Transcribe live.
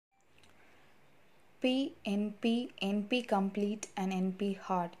P, NP, NP complete and NP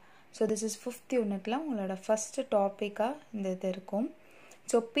hard. So this is 5th unit la ungaloda first topic indha idu irukum.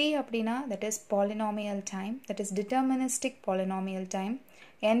 So P appadina that is polynomial time, that is deterministic polynomial time.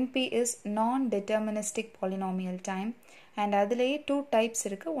 NP is non-deterministic polynomial time, and adulaye two types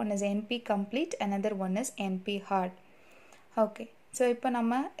irukku. One is NP complete, another one is NP hard. Okay, so இப்போ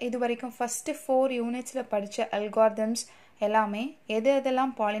நம்ம இது வரைக்கும் first 4 unitsல படிச்ச algorithms எல்லாமே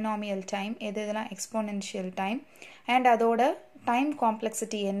எதெல்லாம் polynomial time, எதெல்லாம் exponential time, and அதோட time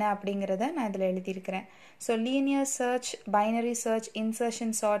complexity என்ன அப்படிங்கறத நான் இதில் எழுதியிருக்கிறேன். So linear search, binary search, insertion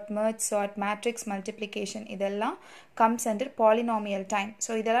sort, merge sort, matrix multiplication இதெல்லாம் comes under polynomial time.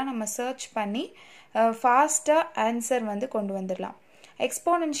 So இதெல்லாம் நம்ம search பண்ணி fast answer வந்து கொண்டு வந்துடலாம்.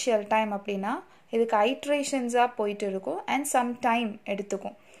 Exponential time அப்படின்னா இதுக்கு iterations போயிட்டு இருக்கும் and some time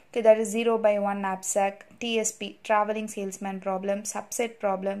எடுத்துக்கும். Okay, that is 0 by 1 knapsack, TSP, traveling salesman problem, subset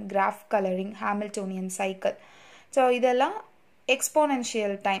problem, graph coloring, Hamiltonian cycle. So இதெல்லாம்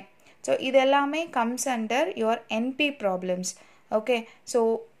exponential time. So இதெல்லாமே comes under your NP problems. Okay, so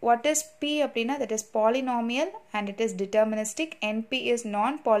what is P அப்படின்னா that is polynomial and it is deterministic. NP is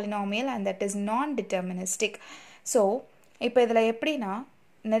non-polynomial and that is non-deterministic. So இப்போ இதில் எப்படின்னா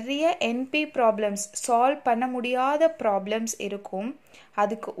நிறைய NP problems solve பண்ண முடியாத problems இருக்கும்,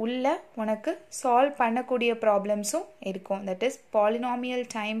 அதுக்கு உள்ள உனக்கு solve பண்ணக்கூடிய problemsும் இருக்கும். That is polynomial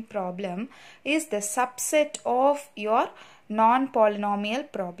time problem is the subset of your non-polynomial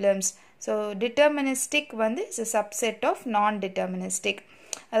problems. So deterministic வந்து is a subset of non-deterministic.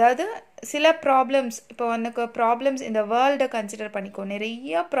 அதாவது சில ப்ராப்ளம்ஸ் இப்போ உனக்கு ப்ராப்ளம்ஸ் இந்த வேர்ல்டை கன்சிடர் பண்ணிக்கோ,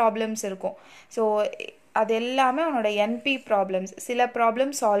 நிறைய ப்ராப்ளம்ஸ் இருக்கும். ஸோ அது எல்லாமே உன்னோட என்பி ப்ராப்ளம்ஸ். சில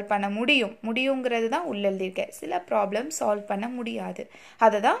ப்ராப்ளம் சால்வ் பண்ண முடியுங்கிறது தான் உள்ள எழுதியிருக்கேன், சில ப்ராப்ளம் சால்வ் பண்ண முடியாது,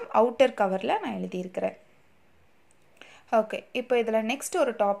 அதை தான் அவுட்டர் கவரில் நான் எழுதியிருக்கிறேன். ஓகே, இப்போ இதில் நெக்ஸ்ட்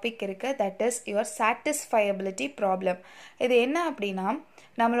ஒரு டாபிக் இருக்குது, தட் இஸ் யுவர் சாட்டிஸ்ஃபயபிலிட்டி ப்ராப்ளம். இது என்ன அப்படின்னா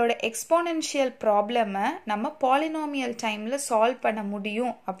நம்மளோட எக்ஸ்போனென்ஷியல் ப்ராப்ளமை நம்ம பாலினாமியல் டைமில் சால்வ் பண்ண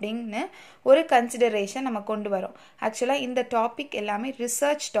முடியும் அப்படின்னு ஒரு கன்சிடரேஷன் நம்ம கொண்டு வரோம். ஆக்சுவலாக இந்த டாபிக் எல்லாமே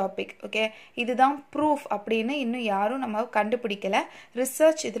ரிசர்ச் டாபிக். ஓகே, இதுதான் ப்ரூஃப் அப்படின்னு இன்னும் யாரும் நம்ம கண்டுபிடிக்கல,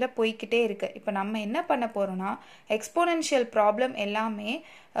 ரிசர்ச் இதில் போய்கிட்டே இருக்குது. இப்போ நம்ம என்ன பண்ண போகிறோம்னா எக்ஸ்போனென்ஷியல் ப்ராப்ளம் எல்லாமே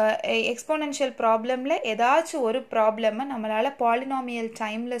எக்ஸ்போனென்ஷியல் ப்ராப்ளமில் ஏதாச்சும் ஒரு ப்ராப்ளமை நம்மளால் பாலினாமியல்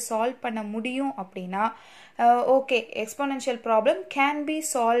டைமில் சால்வ் பண்ண முடியும் அப்படின்னா okay, exponential problem can be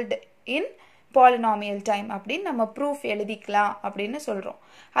solved in polynomial time அப்படின்னு நம்ம ப்ரூஃப் எழுதிக்கலாம் அப்படின்னு சொல்கிறோம்.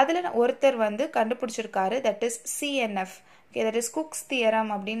 அதில் ஒருத்தர் வந்து கண்டுபிடிச்சிருக்காரு, that is CNF. Okay, that is cooks theorem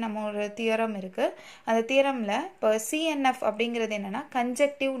அப்படின்னு நம்ம ஒரு தியரம் இருக்குது. அந்த தியரமில் இப்போ CNF அப்படிங்கிறது என்னென்னா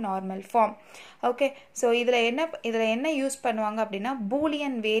connective normal form. Okay, so இதில் என்ன யூஸ் பண்ணுவாங்க அப்படின்னா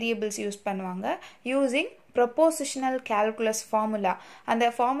பூலியன் வேரியபிள்ஸ் யூஸ் பண்ணுவாங்க யூஸிங் ப்ரொபோசிஷனல் கால்குலஸ் ஃபார்முலா. அந்த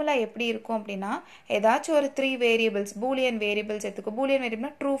ஃபார்முலா எப்படி இருக்கும் அப்படின்னா ஏதாச்சும் ஒரு 3 வேரியபிள்ஸ் பூலியன் வேரியபிள்ஸ் எடுத்துக்கோ. Boolean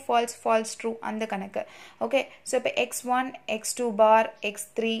வேரியபிள்னா true falls, falls true, அந்த கணக்கு. ஓகே, ஸோ இப்போ x1 x2 பார்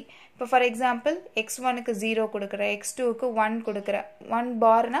x3, இப்போ ஃபார் எக்ஸாம்பிள் x1க்கு 0 கொடுக்குற, x2க்கு 1 கொடுக்குற, 1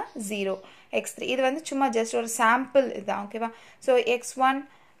 பார்னா 0, x3 இது வந்து சும்மா ஜஸ்ட் ஒரு சாம்பிள் இதுதான். ஓகேவா, so x1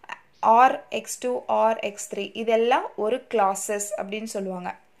 R x2 R x3 இதெல்லாம் ஒரு கிளாஸஸ் அப்படின்னு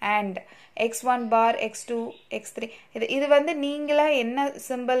சொல்லுவாங்க. And x1 bar x2 x3 இது வந்து நீங்களா என்ன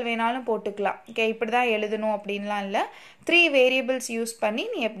சிம்பிள் வேணாலும் போட்டுக்கலாம். ஓகே, இப்படி தான் எழுதணும் அப்படின்லாம் இல்லை, 3 வேரியபிள்ஸ் யூஸ் பண்ணி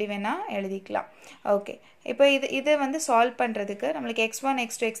நீ எப்படி வேணால் எழுதிக்கலாம். ஓகே, இப்போ இது வந்து சால்வ் பண்ணுறதுக்கு நம்மளுக்கு x1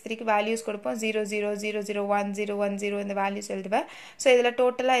 x2 x3க்கு வேல்யூஸ் கொடுப்போம். 0 0 0 0 1 0 1 0 இந்த வேல்யூஸ் எழுதுவேன். ஸோ இதில்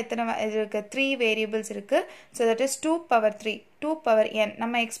டோட்டலாக எத்தனை இருக்குது, 3 வேரியபிள்ஸ் இருக்குது. So that is 2 power 3 2 power n.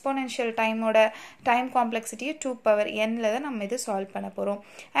 நம்ம எக்ஸ்போனென்ஷியல் டைமோட டைம் காம்ப்ளெக்சிட்டியை 2 பவர் n தான் நம்ம இது சால்வ் பண்ண போகிறோம்.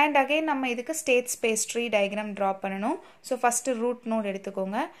 அண்ட் அகெயின் நம்ம இதுக்கு state space tree diagram draw பண்ணணும். ஸோ ஃபஸ்ட்டு ரூட் நோட்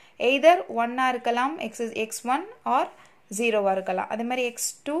எடுத்துக்கோங்க. எய்தர் 1 இருக்கலாம், x1 ஆர் 0 இருக்கலாம். அதே மாதிரி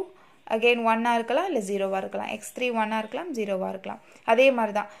x2 அகெயின் 1 இருக்கலாம், இல்லை 0 இருக்கலாம். x3 1 இருக்கலாம், 0 இருக்கலாம். அதே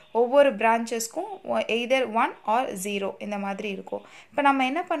மாதிரி தான் ஒவ்வொரு பிரான்ச்சஸ்க்கும் எய்தர் 1 ஆர் 0 இந்த மாதிரி இருக்கும். இப்போ நம்ம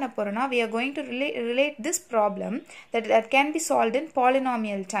என்ன பண்ண போகிறோம்னா we are going to relate this problem that can be solved in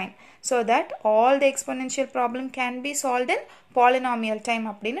polynomial time so that all the exponential problem can be solved in polynomial time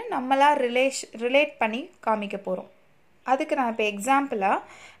அப்படின்னு நம்மளா ரிலேட் பண்ணி காமிக்க போகிறோம். அதுக்கு நான் இப்போ எக்ஸாம்பிளாக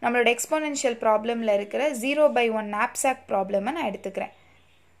நம்மளோட எக்ஸ்போனென்ஷியல் ப்ராப்ளமில் இருக்கிற 0 by 1 knapsack ப்ராப்ளமை நான் எடுத்துக்கிறேன்.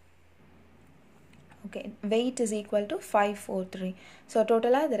 Okay, weight is equal to 543. So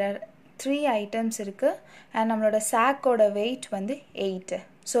totally there are 3 items இருக்குது and நம்மளோட sackோட weight வந்து 8.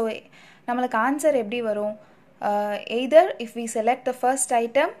 So நம்மளுக்கு ஆன்சர் எப்படி வரும், either if we select the first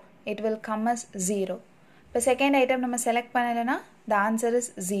item it will come as 0. இப்போ செகண்ட் ஐட்டம் நம்ம செலக்ட் பண்ணலைன்னா the answer is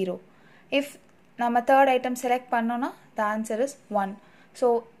 0. if நம்ம third item select பண்ணோம்னா the answer is 1. So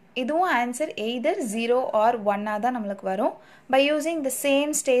இதுவும் ஆன்சர் either 0 or 1 தான் நம்மளுக்கு வரும். By using the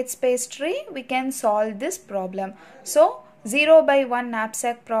same state space tree, we can solve this problem. So, 0 by 1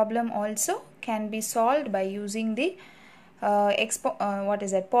 knapsack problem also can be solved by using the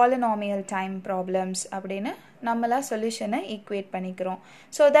polynomial time problems அப்படின்னு நம்மளா சொல்யூஷனை equate பண்ணிக்கிறோம்.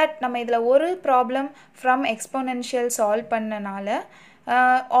 So that நம்ம இதில் ஒரு ப்ராப்ளம் ஃப்ரம் எக்ஸ்போனென்ஷியல் சால்வ் பண்ணனால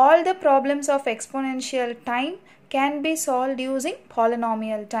all the problems of exponential time can be solved using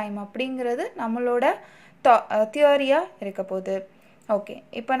polynomial time அப்படிங்கிறது நம்மளோட தியரியாக இருக்க போகுது. ஓகே,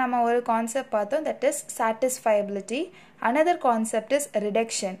 இப்போ நம்ம ஒரு கான்செப்ட் பார்த்தோம், that is சாட்டிஸ்ஃபைபிலிட்டி. Another concept is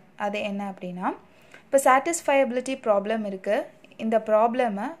reduction. அது என்ன அப்படின்னா, இப்போ சாட்டிஸ்ஃபைபிலிட்டி ப்ராப்ளம் இருக்குது. இந்த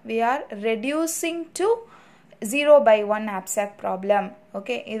ப்ராப்ளமை we are reducing to 0 by 1 knapsack problem.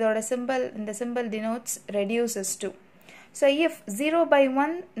 Okay, இதோட சிம்பிள், இந்த simple denotes reduces to. So if 0 by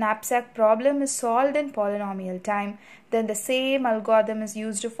 1 knapsack problem is solved in polynomial time, then the same algorithm is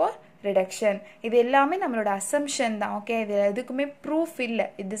used for reduction. இது எல்லாமே நம்மளோட assumption தான். Okay, இது எதுக்குமே proof இல்லை.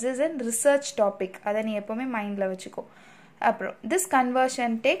 This is a research topic. அதை நீ எப்பவுமே மைண்டில் வச்சுக்கோ. அப்புறம் this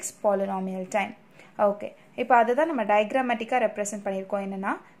conversion takes polynomial time. Okay, இப்போ அதை தான் நம்ம டயக்ராமேட்டிக்காக ரெப்ரசன்ட் பண்ணியிருக்கோம்.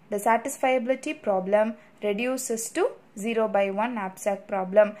 என்னென்னா, the satisfiability problem reduces to 0 by 1 knapsack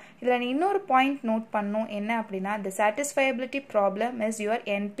problem. இதில் நீ இன்னொரு பாயிண்ட் நோட் பண்ணும், என்ன அப்படின்னா, the satisfiability problem is your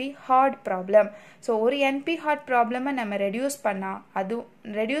NP hard problem. So ஒரு NP hard ப்ராப்ளமை நம்ம ரெடியூஸ் பண்ணால் அது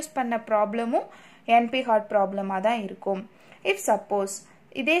ரெடியூஸ் பண்ண ப்ராப்ளமும் NP hard ப்ராப்ளமாக தான் இருக்கும். இஃப் சப்போஸ்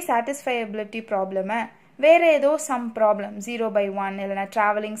இதே satisfiability ப்ராப்ளமை வேறு ஏதோ சம் ப்ராப்ளம் 0 by 1 இல்லைனா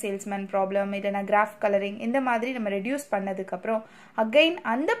ட்ராவலிங் சேல்ஸ்மேன் ப்ராப்ளம் இல்லைனா கிராஃப் கலரிங் இந்த மாதிரி நம்ம ரெடியூஸ் பண்ணதுக்கப்புறம் அகைன்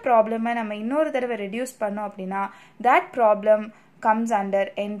அந்த ப்ராப்ளமை நம்ம இன்னொரு தடவை ரெடியூஸ் பண்ணோம் அப்படின்னா that problem comes under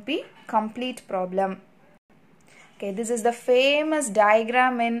NP complete problem. Okay, this is the famous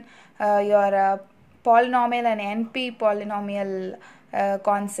diagram in your polynomial and NP polynomial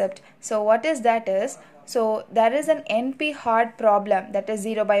concept. So what is that is, so there is an NP hard problem, that is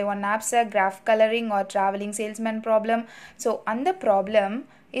 0 by 1 knapsack, graph coloring or traveling salesman problem. So and the problem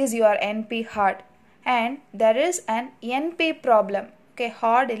is your NP hard, and there is an NP problem. Okay,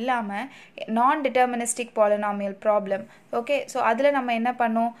 hard இல்லாம non-deterministic polynomial problem. Okay, so அதில் நம்ம என்ன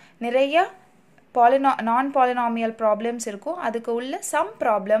பண்ணோம், நிறைய non-polynomial problems இருக்கும். அதுக்கு உள்ள some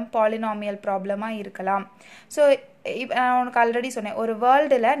problem polynomial ப்ராப்ளமாக இருக்கலாம். ஸோ நான் உனக்கு ஆல்ரெடி சொன்னேன், ஒரு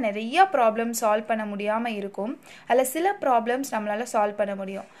வேர்ல்டில் நிறைய ப்ராப்ளம் சால்வ் பண்ண முடியாமல் இருக்கும். அதில் சில ப்ராப்ளம்ஸ் நம்மளால் சால்வ் பண்ண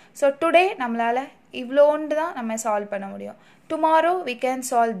முடியும். ஸோ டுடே நம்மளால் இவ்வளோண்டு தான் நம்ம சால்வ் பண்ண முடியும். Tomorrow we can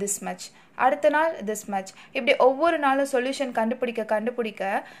solve this much, அடுத்த நாள் this much. இப்படி ஒவ்வொரு நாளும் சொல்யூஷன்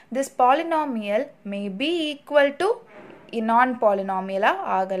கண்டுபிடிக்க this polynomial may be equal to non-polynomial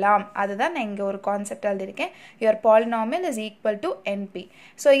ஆகலாம். அதுதான் நான் இங்கே ஒரு கான்செப்ட் எழுதியிருக்கேன். your polynomial is equal to NP.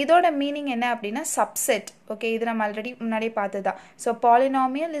 So இதோட மீனிங் என்ன அப்படின்னா சப்செட். ஓகே, இது நம்ம ஆல்ரெடி முன்னாடியே பார்த்ததுதான். So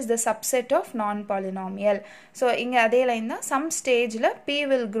polynomial is the subset of non-polynomial. So இங்கே அதே லைன் தான், சம் ஸ்டேஜில் P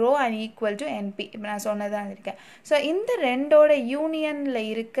will grow and equal to NP. இப்போ நான் சொன்னதான் இருக்கேன். ஸோ இந்த ரெண்டோட யூனியனில்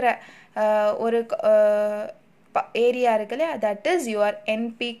இருக்கிற ஒரு ஏரியா இருக்கு இல்லையா, that is your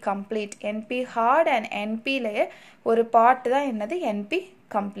NP complete. NP heart and NPலேயே ஒரு பார்ட் தான் என்னது, NP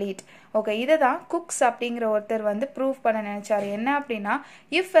கம்ப்ளீட். ஓகே, இதை தான் குக்ஸ் அப்படிங்கிற ஒருத்தர் வந்து ப்ரூவ் பண்ண நினைச்சாரு. என்ன அப்படின்னா,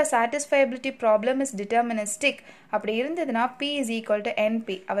 if a சாட்டிஸ்ஃபைபிலிட்டி problem is deterministic அப்படி இருந்ததுன்னா P is equal to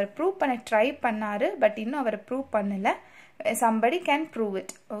NP. Our prove பண்ண ட்ரை பண்ணாரு, பட் இன்னும் அவர் ப்ரூவ் பண்ணல. somebody can prove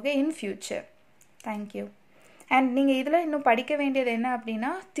it, okay, in future. Thank you. And நீங்கள் இதில் இன்னும் படிக்க வேண்டியது என்ன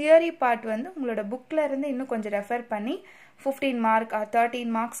அப்படின்னா, தியரி பார்ட் வந்து உங்களோட புக்கில் இருந்து இன்னும் கொஞ்சம் ரெஃபர் பண்ணி 15 மார்க் 13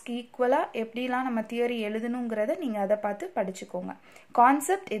 மார்க்ஸ்க்கு ஈக்குவலாக எப்படிலாம் நம்ம தியரி எழுதணுங்கிறத நீங்கள் அதை பார்த்து படிச்சுக்கோங்க.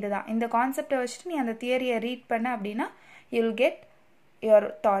 கான்செப்ட் இதுதான். இந்த கான்செப்டை வச்சுட்டு நீ அந்த தியரியை ரீட் பண்ண அப்படின்னா you will get your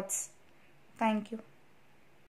thoughts. Thank you.